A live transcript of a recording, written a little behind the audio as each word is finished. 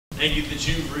Thank you that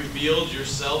you've revealed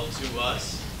yourself to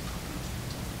us.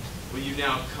 Will you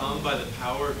now come by the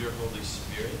power of your Holy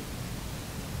Spirit?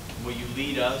 Will you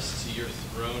lead us to your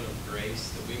throne of grace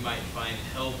that we might find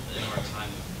help in our time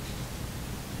of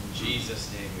need? In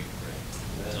Jesus' name we pray.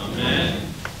 Amen.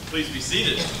 Please be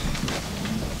seated.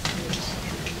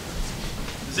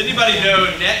 Does anybody know,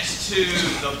 next to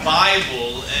the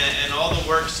Bible and all the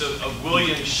works of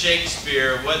William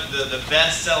Shakespeare, what the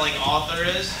best-selling author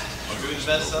is? Or who the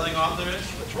best-selling author is?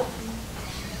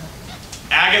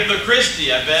 Agatha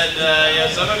Christie. I bet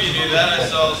some of you knew that. I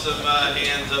saw some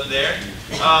hands up there.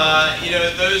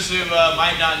 Those who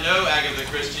might not know Agatha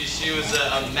Christie, she was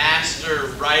a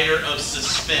master writer of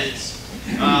suspense.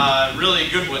 Really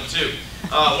good one, too.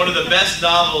 One of the best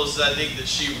novels I think that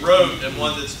she wrote, and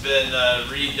one that's been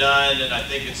redone, and I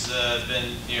think it's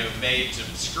been made to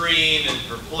screen and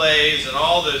for plays and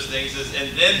all those things, is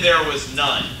And Then There Was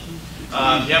None.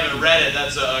 If you haven't read it,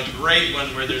 that's a great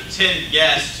one where there's 10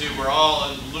 guests who were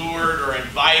all lured or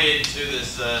invited to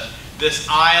this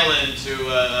island to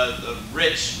a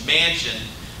rich mansion.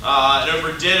 And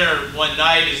over dinner one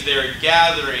night as they're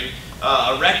gathering,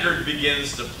 a record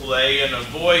begins to play and a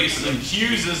voice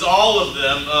accuses all of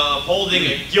them of holding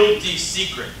a guilty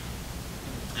secret.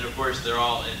 And of course they're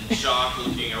all in shock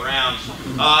looking around.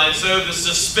 And so the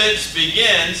suspense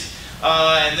begins.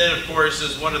 And then, of course,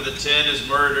 as one of the 10 is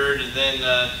murdered, and then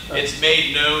it's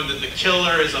made known that the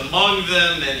killer is among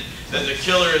them, and that the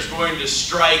killer is going to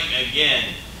strike again.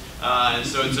 And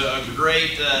so it's a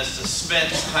great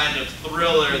suspense kind of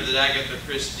thriller that Agatha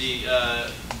Christie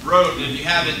wrote. And if you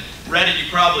haven't read it, you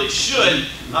probably should,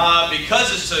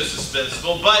 because it's so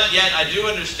suspenseful. But yet, I do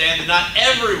understand that not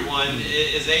everyone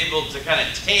is able to kind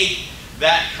of take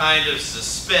that kind of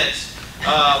suspense.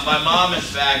 My mom, in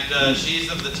fact,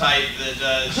 she's of the type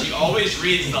that she always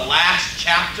reads the last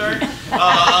chapter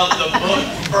of the book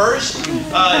first,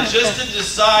 just to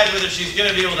decide whether she's going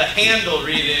to be able to handle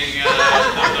reading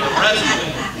the rest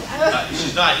of it.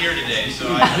 She's not here today, so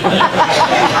I...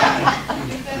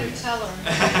 You better tell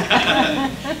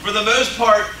her. For the most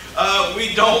part,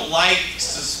 we don't like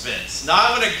suspense.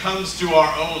 Not when it comes to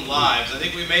our own lives. I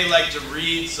think we may like to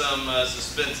read some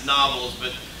suspense novels,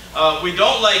 but we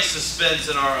don't like suspense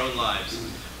in our own lives.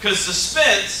 Because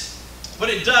suspense, what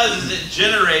it does is it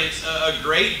generates a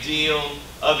great deal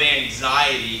of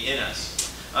anxiety in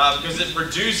us. Because it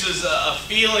produces a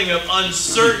feeling of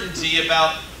uncertainty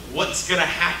about what's going to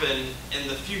happen in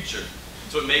the future.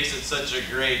 So it makes it such a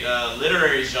great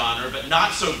literary genre, but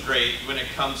not so great when it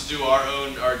comes to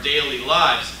our daily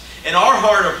lives. In our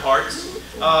heart of hearts,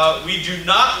 we do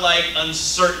not like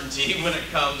uncertainty when it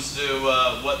comes to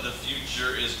what the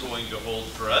future is going to hold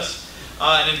for us.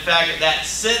 And in fact, that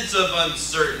sense of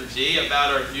uncertainty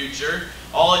about our future,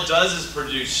 all it does is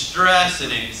produce stress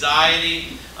and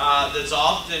anxiety that's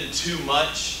often too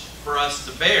much for us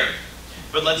to bear.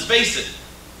 But let's face it,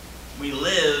 we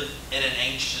live in an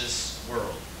anxious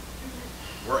world.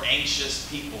 We're anxious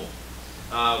people.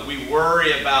 We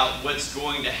worry about what's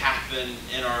going to happen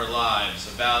in our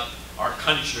lives, about our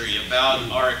country, about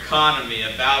our economy,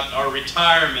 about our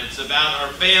retirements, about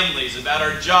our families, about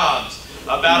our jobs,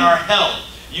 about our health.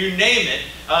 You name it,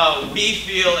 we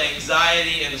feel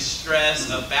anxiety and stress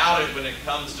about it when it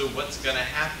comes to what's going to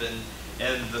happen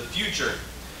in the future.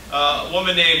 A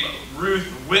woman named Ruth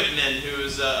Whitman, who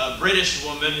is a British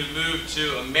woman who moved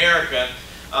to America,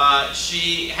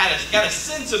 she got a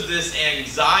sense of this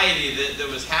anxiety that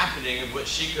was happening and what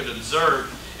she could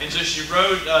observe. And so she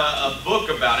wrote a book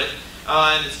about it,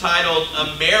 and it's titled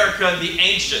America the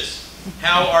Anxious,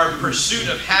 How Our Pursuit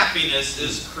of Happiness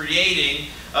is Creating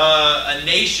a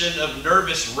Nation of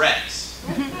Nervous Wrecks.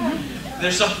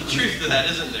 There's some truth to that,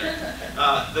 isn't there?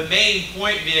 The main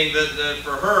point being that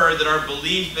for her, that our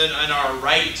belief in our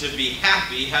right to be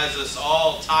happy has us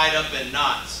all tied up in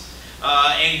knots,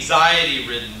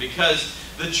 anxiety-ridden, because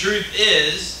the truth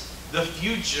is, the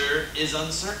future is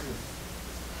uncertain.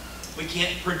 We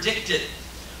can't predict it.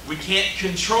 We can't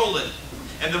control it.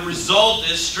 And the result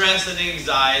is stress and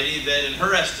anxiety that, in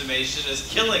her estimation, is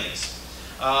killing us.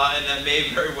 And that may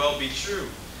very well be true.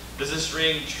 Does this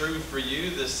ring true for you,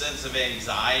 this sense of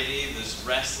anxiety, this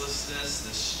restlessness,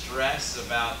 this stress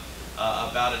about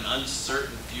an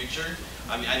uncertain future?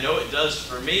 I mean, I know it does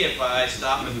for me if I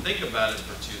stop and think about it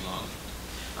for too long.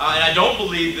 And I don't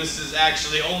believe this is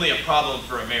actually only a problem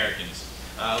for Americans.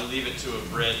 I'll leave it to a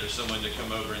Brit or someone to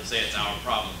come over and say it's our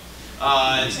problem.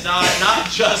 It's not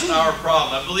just our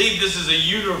problem. I believe this is a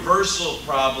universal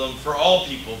problem for all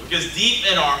people, because deep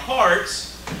in our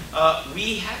hearts,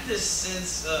 we have this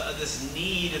sense, this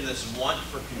need and this want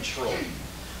for control.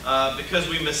 Because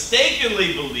we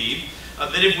mistakenly believe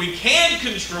that if we can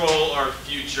control our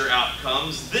future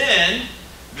outcomes, then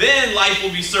life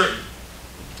will be certain.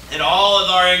 And all of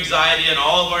our anxiety and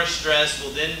all of our stress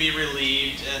will then be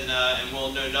relieved, and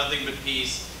we'll know nothing but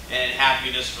peace and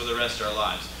happiness for the rest of our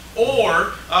lives.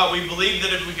 Or we believe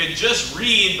that if we could just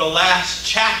read the last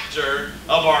chapter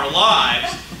of our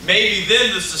lives, maybe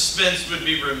then the suspense would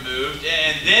be removed,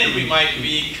 and then we might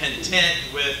be content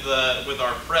with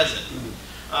our present.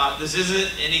 This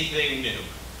isn't anything new.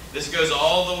 This goes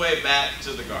all the way back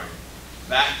to the garden,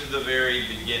 back to the very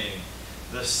beginning.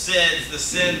 The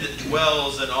sin that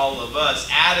dwells in all of us.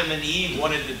 Adam and Eve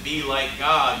wanted to be like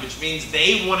God, which means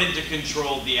they wanted to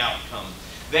control the outcome.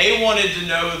 They wanted to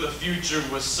know the future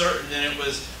was certain, and it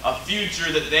was a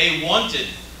future that they wanted.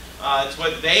 It's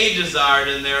what they desired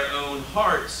in their own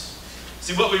hearts.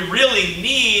 See, what we really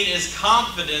need is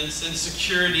confidence and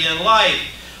security in life.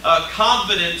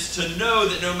 Confidence to know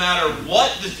that no matter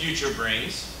what the future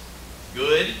brings,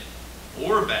 good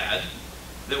or bad,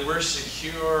 that we're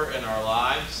secure in our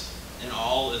lives and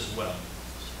all is well.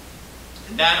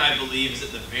 And that, I believe, is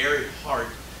at the very heart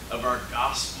of our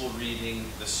gospel reading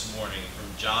this morning from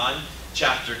John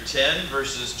chapter 10,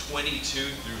 verses 22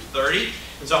 through 30.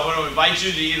 And so I want to invite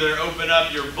you to either open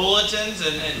up your bulletins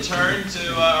and turn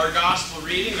to our gospel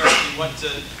reading, or if you want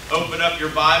to open up your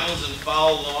Bibles and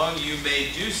follow along, you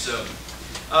may do so.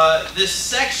 This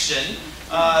section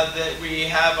that we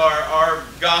have our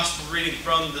gospel reading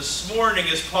from this morning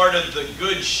is part of the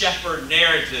Good Shepherd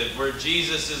narrative, where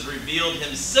Jesus has revealed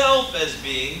himself as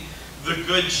being the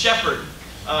Good Shepherd.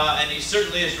 And he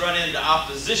certainly has run into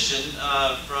opposition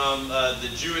from the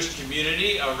Jewish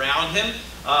community around him.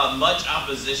 Much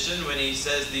opposition when he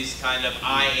says these kind of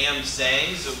I am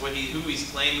sayings of who he's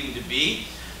claiming to be.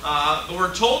 But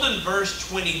we're told in verse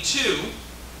 22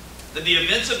 that the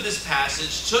events of this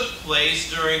passage took place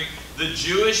during the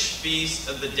Jewish feast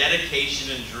of the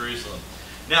dedication in Jerusalem.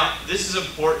 Now, this is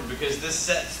important because this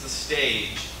sets the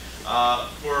stage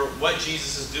for what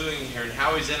Jesus is doing here and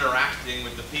how he's interacting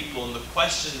with the people and the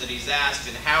question that he's asked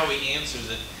and how he answers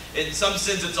it. In some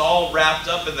sense, it's all wrapped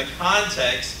up in the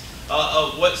context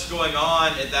of what's going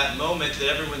on at that moment, that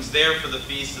everyone's there for the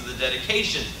Feast of the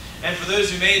Dedication. And for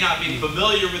those who may not be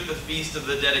familiar with the Feast of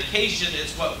the Dedication,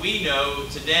 it's what we know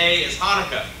today as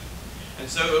Hanukkah. And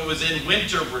so it was in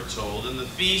winter, we're told, and the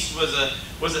feast was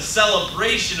a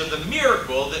celebration of the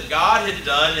miracle that God had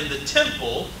done in the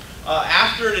temple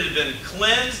after it had been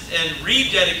cleansed and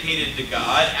rededicated to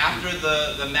God after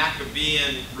the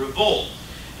Maccabean revolt.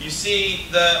 You see,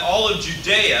 all of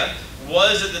Judea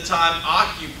was at the time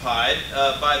occupied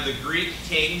by the Greek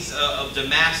kings of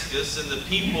Damascus, and the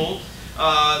people,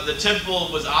 the temple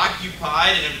was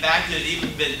occupied, and in fact it had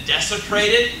even been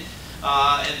desecrated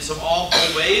in some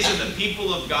awful ways, and the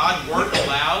people of God weren't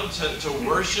allowed to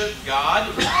worship God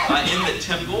in the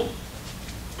temple.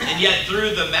 And yet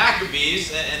through the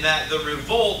Maccabees and the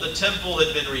revolt, the temple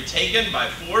had been retaken by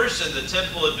force, and the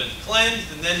temple had been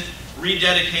cleansed and then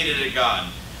rededicated to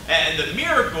God. And the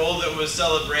miracle that was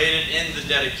celebrated in the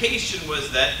dedication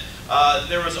was that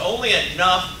there was only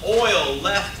enough oil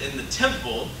left in the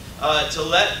temple to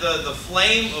let the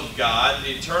flame of God,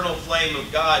 the eternal flame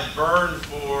of God, burn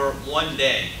for one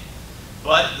day.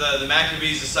 But the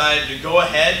Maccabees decided to go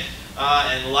ahead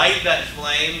and light that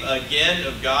flame again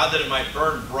of God, that it might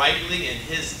burn brightly in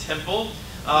his temple.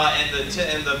 And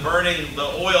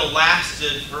the oil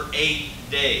lasted for 8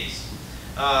 days.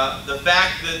 The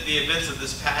fact that the events of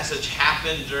this passage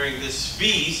happened during this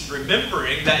feast,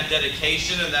 remembering that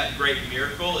dedication and that great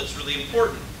miracle, it's really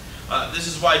important. This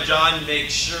is why John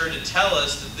makes sure to tell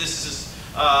us that this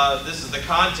is the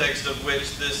context of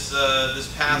which this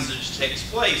passage takes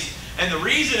place. And the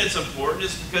reason it's important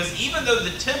is because even though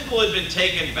the temple had been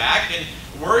taken back and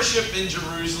worship in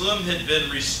Jerusalem had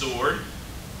been restored,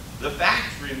 the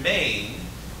fact remained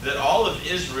that all of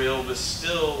Israel was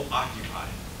still occupied.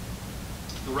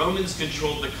 The Romans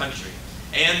controlled the country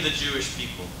and the Jewish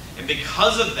people. And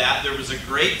because of that, there was a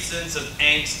great sense of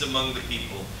angst among the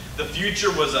people. The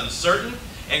future was uncertain.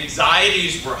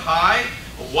 Anxieties were high.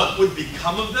 What would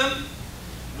become of them?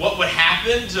 What would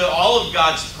happen to all of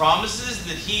God's promises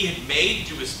that he had made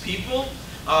to his people?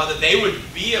 That they would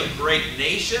be a great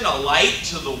nation, a light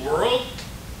to the world?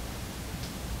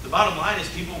 The bottom line is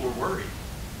people were worried.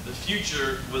 The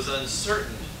future was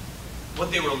uncertain.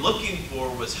 What they were looking for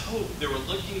was hope. They were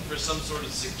looking for some sort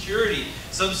of security,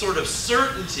 some sort of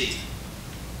certainty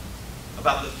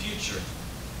about the future.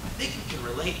 I think we can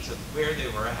relate to where they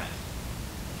were at.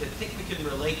 I think we can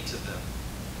relate to them.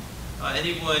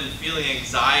 Anyone feeling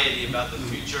anxiety about the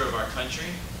future of our country?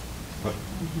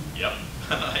 Yep.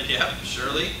 Yep,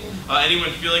 surely. Anyone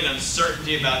feeling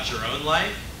uncertainty about your own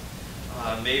life?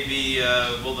 Maybe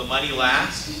will the money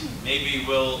last? Maybe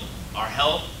will our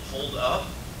health hold up?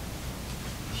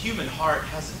 The human heart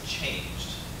hasn't changed.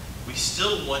 We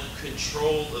still want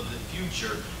control of the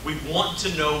future. We want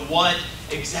to know what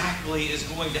exactly is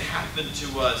going to happen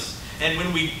to us. And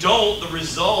when we don't, the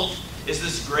result is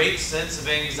this great sense of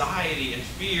anxiety and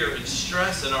fear and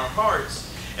stress in our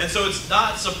hearts. And so it's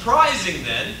not surprising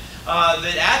then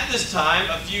that at this time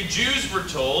a few Jews were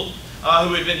told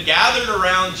who had been gathered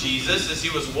around Jesus as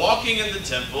he was walking in the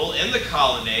temple in the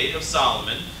colonnade of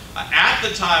Solomon at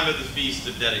the time of the Feast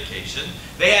of Dedication.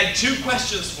 They had two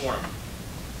questions for him.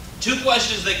 Two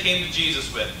questions they came to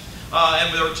Jesus with.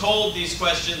 And they were told these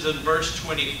questions in verse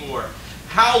 24.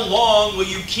 How long will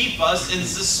you keep us in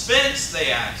suspense,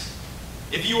 they asked.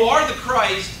 If you are the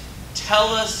Christ, tell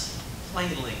us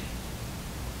plainly.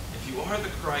 If you are the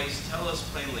Christ, tell us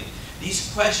plainly.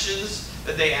 These questions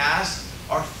that they asked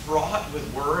are fraught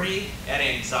with worry and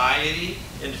anxiety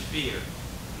and fear.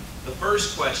 The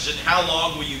first question, how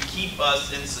long will you keep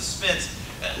us in suspense?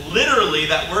 Literally,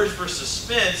 that word for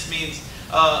suspense means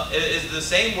is the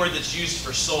same word that's used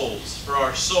for souls, for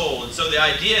our soul. And so the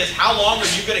idea is, how long are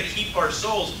you going to keep our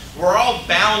souls? We're all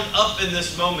bound up in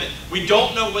this moment. We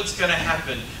don't know what's going to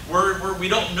happen. We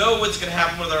don't know what's going to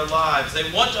happen with our lives. They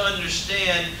want to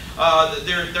understand that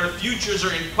their futures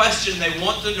are in question. They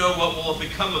want to know what will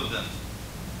become of them.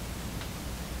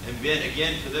 And then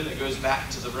again, for them, it goes back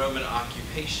to the Roman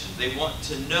occupation. They want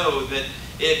to know that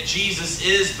if Jesus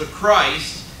is the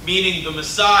Christ, meaning the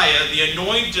Messiah, the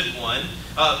anointed one,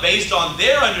 based on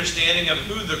their understanding of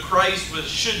who the Christ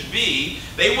should be,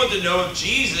 they want to know if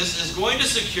Jesus is going to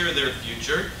secure their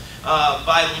future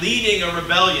by leading a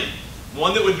rebellion,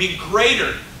 one that would be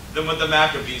greater than what the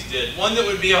Maccabees did, one that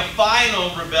would be a final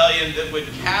rebellion that would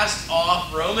cast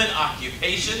off Roman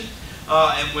occupation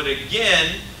and would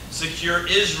again secure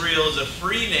Israel as a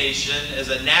free nation, as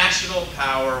a national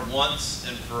power once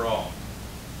and for all.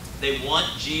 They want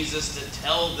Jesus to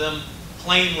tell them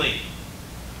plainly.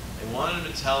 They want him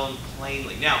to tell them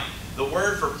plainly. Now, the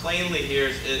word for plainly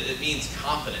here, it means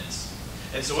confidence.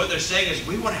 And so what they're saying is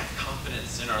we want to have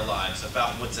confidence in our lives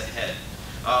about what's ahead.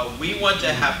 We want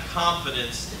to have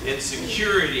confidence and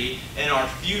security in our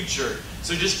future.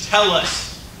 So just tell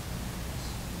us.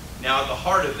 Now, at the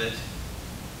heart of it,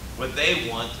 what they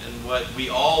want and what we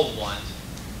all want,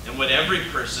 and what every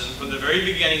person from the very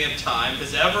beginning of time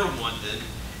has ever wanted,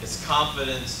 is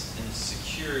confidence and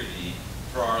security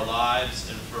for our lives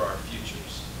and for our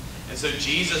futures. And so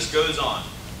Jesus goes on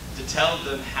to tell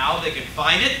them how they can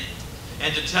find it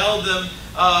and to tell them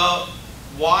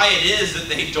why it is that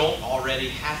they don't already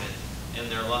have it in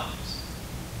their lives.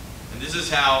 And this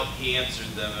is how he answered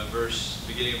them in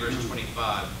beginning of verse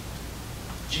 25.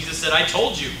 Jesus said, I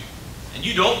told you, and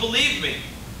you don't believe me.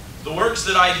 The works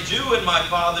that I do in my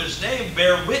Father's name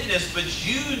bear witness, but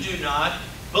you do not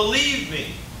believe me.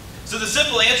 So the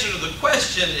simple answer to the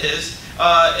question is,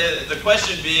 the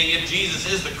question being if Jesus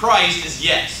is the Christ, is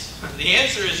yes. The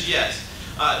answer is yes.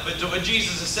 But what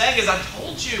Jesus is saying is, I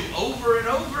told you over and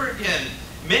over again,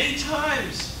 many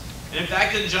times. And in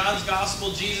fact, in John's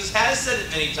Gospel, Jesus has said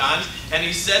it many times, and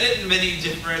he said it in many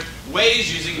different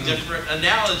ways using different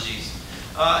analogies.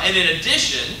 And in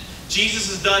addition, Jesus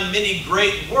has done many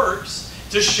great works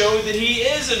to show that he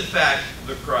is, in fact,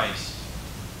 the Christ.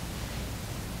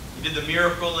 He did the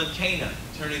miracle in Cana,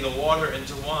 turning the water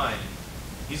into wine.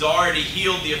 He's already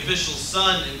healed the official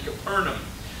son in Capernaum.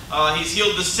 He's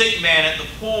healed the sick man at the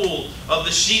pool of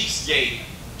the Sheep's Gate,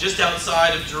 just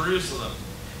outside of Jerusalem.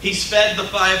 He's fed the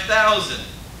 5,000.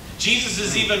 Jesus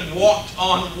has even walked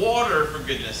on water, for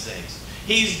goodness sakes.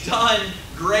 He's done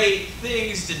great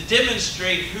things to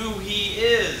demonstrate who he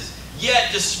is.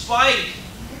 Yet, despite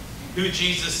who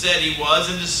Jesus said he was,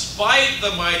 and despite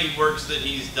the mighty works that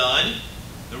he's done,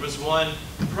 there was one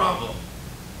problem.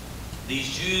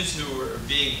 These Jews who were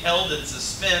being held in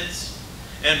suspense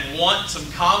and want some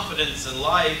confidence in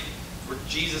life, where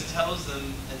Jesus tells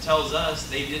them and tells us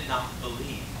they did not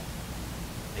believe.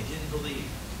 They didn't believe.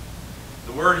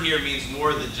 The word here means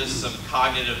more than just some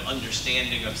cognitive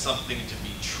understanding of something to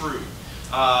be true.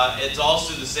 It's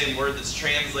also the same word that's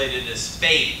translated as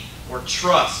faith or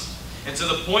trust. And so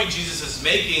the point Jesus is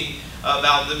making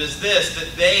about them is this,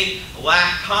 that they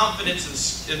lack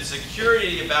confidence and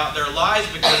security about their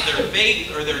lives because their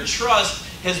faith or their trust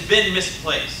has been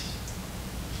misplaced.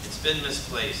 It's been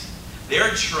misplaced. Their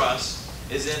trust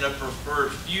is in a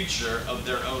preferred future of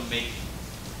their own making,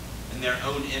 in their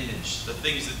own image, the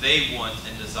things that they want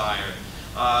and desire.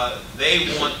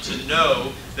 They want to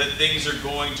know that things are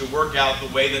going to work out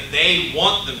the way that they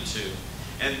want them to.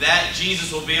 and that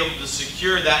Jesus will be able to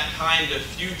secure that kind of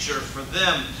future for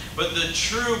them. But the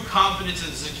true confidence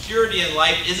and security in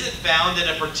life isn't found in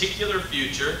a particular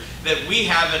future that we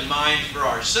have in mind for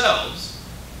ourselves.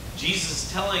 Jesus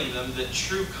is telling them that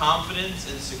true confidence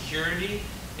and security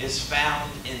is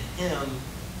found in Him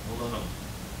alone.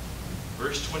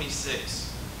 Verse 26,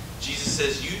 Jesus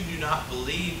says, "You do not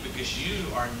believe because you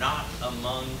are not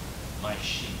among my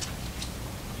sheep."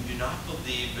 You do not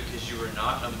believe because you are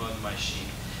not among my sheep.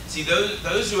 See,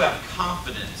 those who have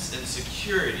confidence and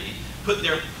security put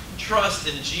their trust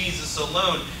in Jesus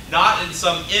alone, not in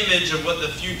some image of what the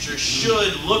future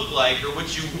should look like or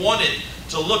what you want it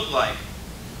to look like.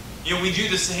 You know, we do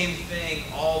the same thing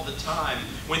all the time.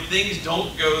 When things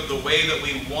don't go the way that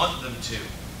we want them to,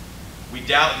 we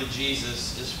doubt that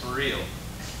Jesus is for real.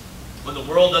 When the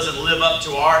world doesn't live up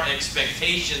to our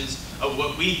expectations of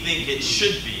what we think it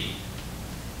should be,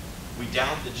 we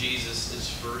doubt that Jesus is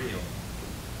for real.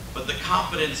 But the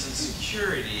confidence and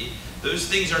security, those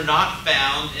things are not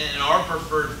found in our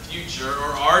preferred future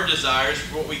or our desires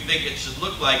for what we think it should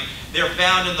look like. They're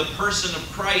found in the person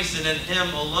of Christ and in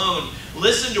Him alone.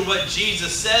 Listen to what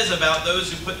Jesus says about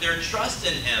those who put their trust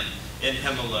in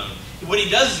Him alone. What He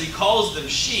does is He calls them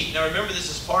sheep. Now remember, this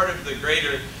is part of the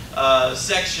greater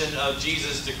section of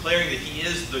Jesus declaring that He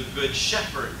is the good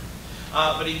shepherd.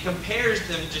 But He compares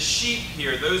them to sheep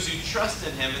here, those who trust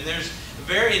in Him. And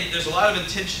there's a lot of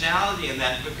intentionality in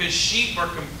that, because sheep are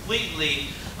completely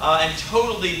and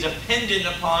totally dependent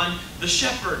upon the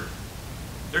shepherd.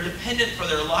 They're dependent for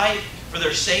their life, for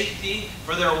their safety,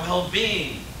 for their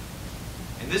well-being.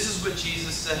 And this is what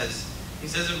Jesus says. He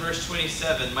says in verse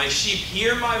 27, "My sheep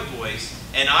hear my voice,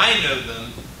 and I know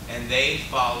them, and they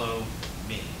follow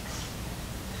me."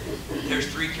 There's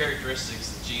three characteristics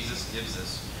that Jesus gives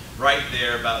us right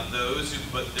there about those who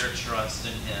put their trust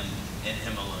in Him and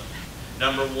Him alone.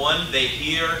 Number one, they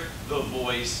hear the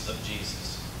voice of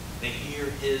Jesus. They hear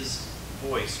His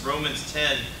voice. Romans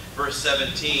 10, verse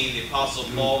 17, the Apostle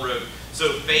Paul wrote,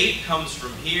 "So faith comes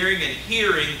from hearing, and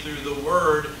hearing through the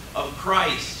word of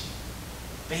Christ."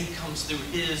 Faith comes through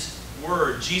His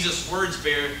word. Jesus' words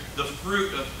bear the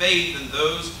fruit of faith in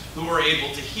those who are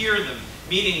able to hear them,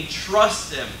 meaning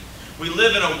trust Him. We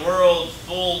live in a world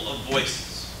full of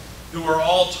voices who are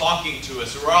all talking to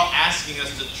us, who are all asking us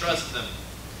to trust them.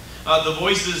 The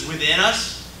voices within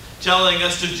us telling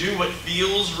us to do what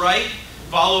feels right,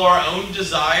 follow our own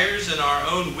desires and our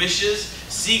own wishes,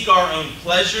 seek our own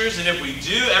pleasures, and if we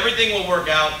do, everything will work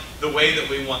out the way that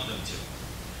we want them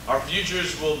to. Our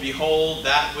futures will behold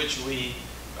that which we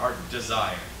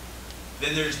desire.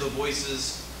 Then there's the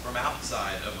voices from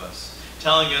outside of us,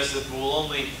 telling us that we'll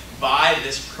only buy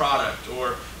this product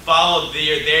or follow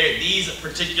these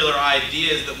particular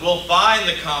ideas, that we'll find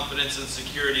the confidence and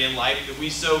security in life that we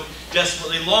so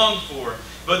desperately long for.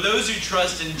 But those who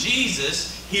trust in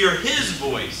Jesus hear His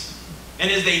voice. And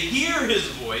as they hear His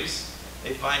voice,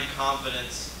 they find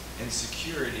confidence and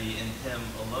security in Him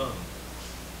alone.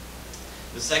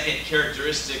 The second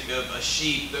characteristic of a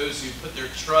sheep, those who put their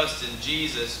trust in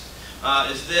Jesus,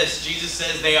 is this. Jesus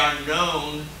says they are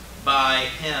known by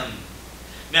Him.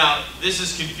 Now, this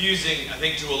is confusing, I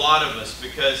think, to a lot of us,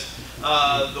 because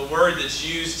the word that's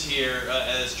used here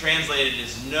as translated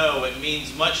as know, it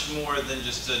means much more than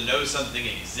just to know something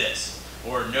exists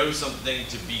or know something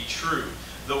to be true.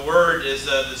 The word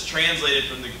that's translated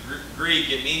from the Greek,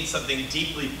 it means something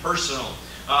deeply personal.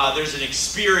 There's an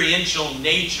experiential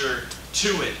nature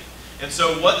to it. And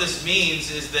so what this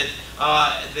means is that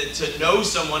to know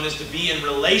someone is to be in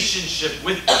relationship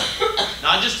with them.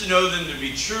 Not just to know them to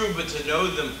be true, but to know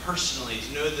them personally,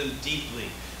 to know them deeply,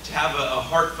 to have a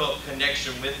heartfelt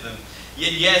connection with them.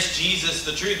 Yet yes,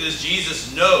 the truth is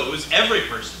Jesus knows every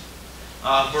person,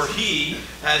 for He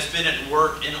has been at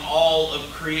work in all of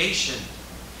creation.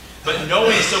 But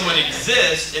knowing someone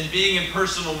exists and being in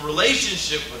personal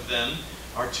relationship with them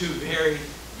are two very,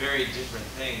 very different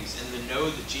things. And the know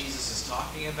that Jesus is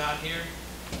talking about here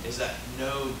is that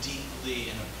know deeply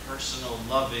in a personal,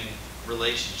 loving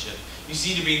relationship. You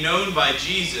see, to be known by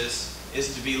Jesus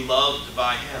is to be loved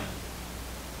by Him.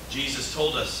 Jesus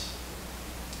told us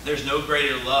there's no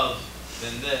greater love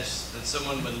than this, that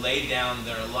someone would lay down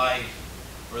their life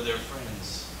for their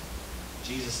friends.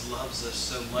 Jesus loves us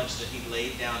so much that He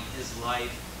laid down His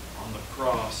life on the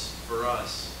cross for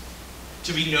us.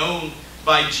 To be known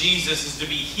by Jesus is to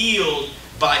be healed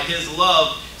by His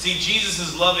love. See,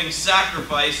 Jesus' loving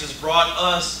sacrifice has brought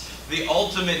us the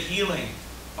ultimate healing.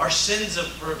 Our sins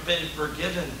have been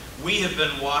forgiven. We have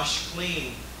been washed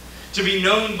clean. To be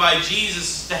known by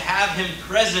Jesus is to have Him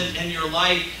present in your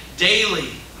life daily.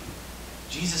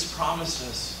 Jesus promised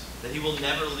us that He will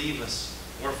never leave us,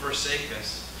 or forsake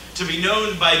us. To be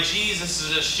known by Jesus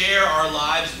is to share our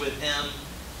lives with him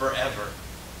forever.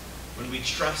 When we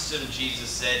trust him, Jesus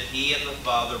said, he and the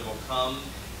Father will come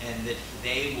and that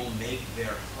they will make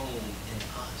their home in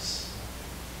us.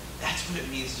 That's what it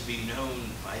means to be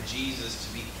known by Jesus,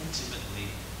 to be intimately,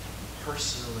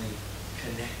 personally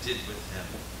connected with him.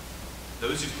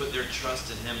 Those who put their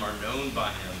trust in him are known by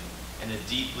him in a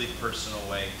deeply personal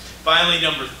way. Finally,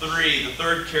 number 3, the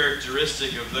third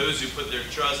characteristic of those who put their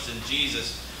trust in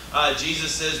Jesus.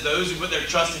 Jesus says those who put their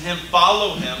trust in him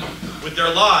follow him with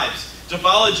their lives. To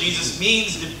follow Jesus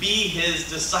means to be his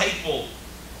disciple,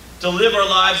 to live our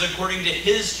lives according to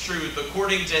his truth,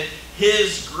 according to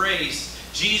his grace.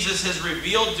 Jesus has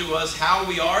revealed to us how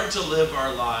we are to live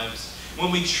our lives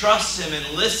when we trust him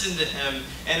and listen to him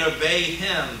and obey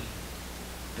him.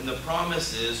 And the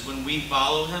promise is when we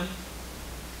follow him,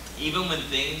 even when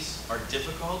things are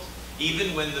difficult,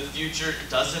 even when the future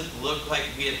doesn't look like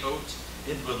we had hoped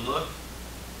it would look,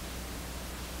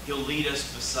 he'll lead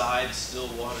us beside still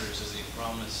waters as he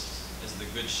promised as the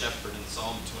good shepherd in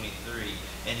Psalm 23.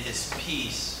 And his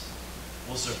peace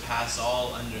will surpass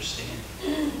all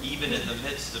understanding, even in the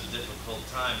midst of difficult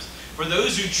times. For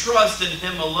those who trust in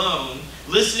him alone,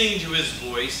 listening to his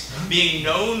voice, being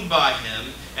known by him,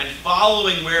 and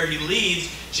following where he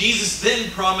leads, Jesus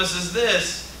then promises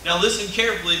this. Now listen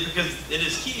carefully, because it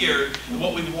is here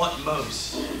what we want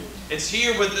most. It's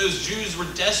here what those Jews were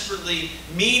desperately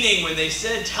meaning when they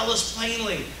said, tell us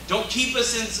plainly. Don't keep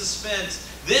us in suspense.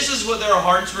 This is what their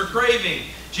hearts were craving.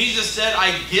 Jesus said,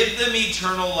 I give them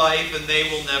eternal life and they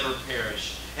will never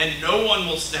perish, and no one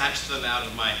will snatch them out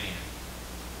of my hand.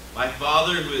 My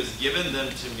Father who has given them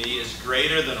to me is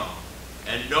greater than all,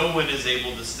 and no one is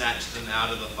able to snatch them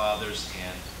out of the Father's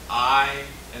hand. I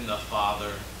and the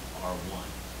Father are one.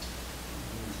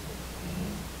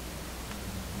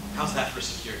 How's that for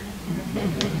security?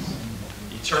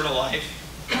 Eternal life,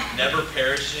 never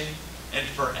perishing, and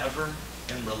forever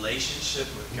in relationship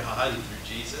with God through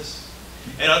Jesus.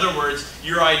 In other words,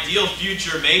 your ideal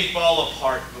future may fall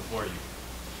apart before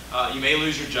you. You may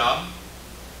lose your job.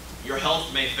 Your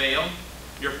health may fail.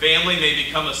 Your family may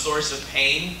become a source of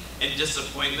pain and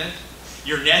disappointment.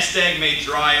 Your nest egg may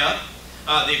dry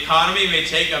up. The economy may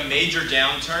take a major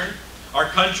downturn. Our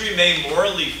country may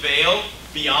morally fail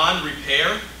beyond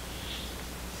repair.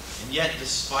 And yet,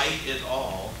 despite it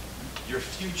all, your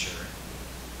future,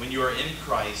 when you are in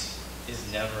Christ,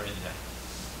 is never in doubt.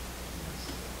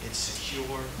 It's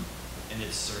secure and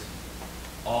it's certain.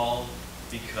 All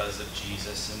because of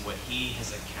Jesus and what he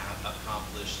has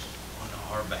accomplished on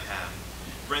our behalf.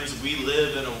 Friends, we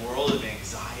live in a world of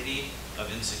anxiety,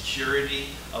 of insecurity,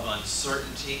 of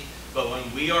uncertainty. But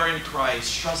when we are in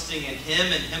Christ, trusting in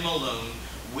him and him alone,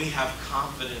 we have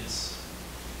confidence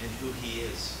in who he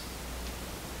is.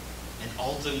 An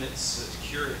ultimate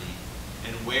security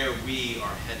and where we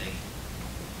are heading.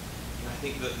 I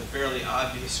think that the fairly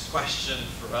obvious question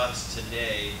for us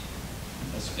today,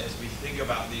 as we think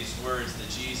about these words that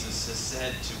Jesus has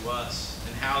said to us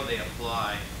and how they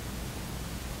apply,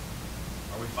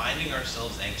 are we finding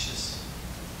ourselves anxious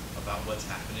about what's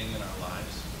happening in our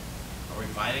lives? Are we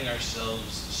finding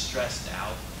ourselves stressed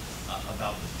out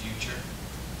about the future,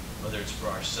 whether it's for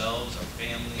ourselves, our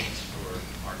families, for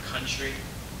our country?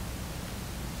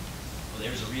 Well,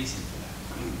 there's a reason for that.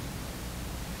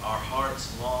 Our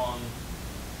hearts long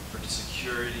for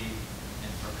security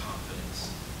and for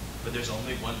confidence. But there's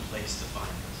only one place to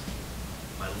find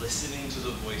it. By listening to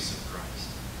the voice of Christ.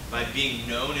 By being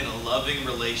known in a loving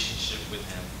relationship with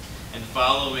him. And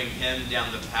following him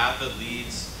down the path that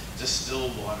leads to still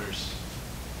waters.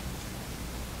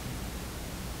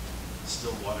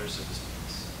 Still waters of his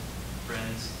peace.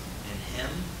 Friends, in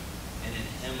him and in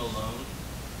him alone,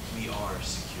 we are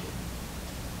secure.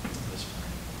 Let's pray.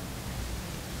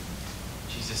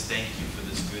 Jesus, thank you for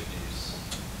this good news.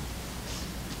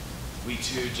 We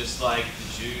too, just like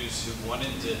the Jews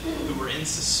who were in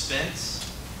suspense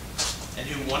and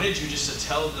who wanted you just to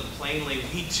tell them plainly,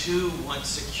 we too want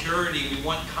security. We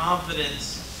want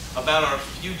confidence about our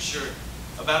future,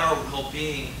 about our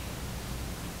well-being.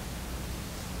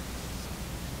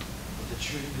 But the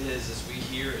truth is, as we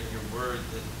hear in your word,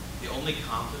 that the only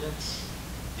confidence,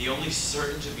 the only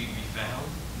certainty to be found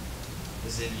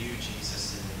is in you,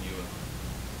 Jesus, and in you alone.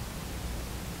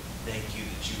 Thank you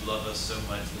that you love us so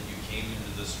much that you came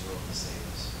into this world to save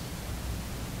us.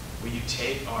 Will you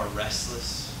take our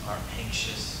restless, our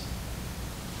anxious,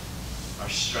 our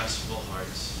stressful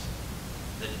hearts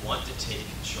that want to take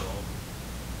control,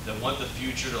 that want the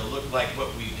future to look like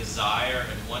what we desire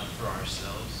and want for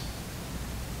ourselves?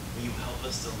 Will you help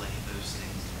us to lay those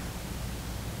things down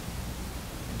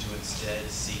and to instead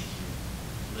seek you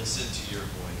listen to your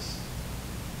voice,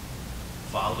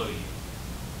 follow you,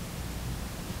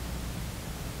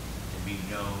 and be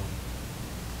known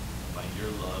by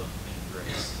your love and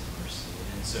grace and mercy.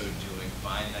 And in so doing,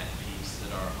 find that peace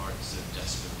that our hearts so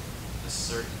desperately need, the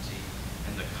certainty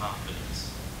and the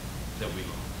confidence that we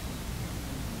long.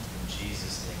 In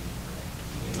Jesus' name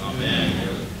we pray.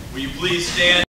 Amen. Will you please stand?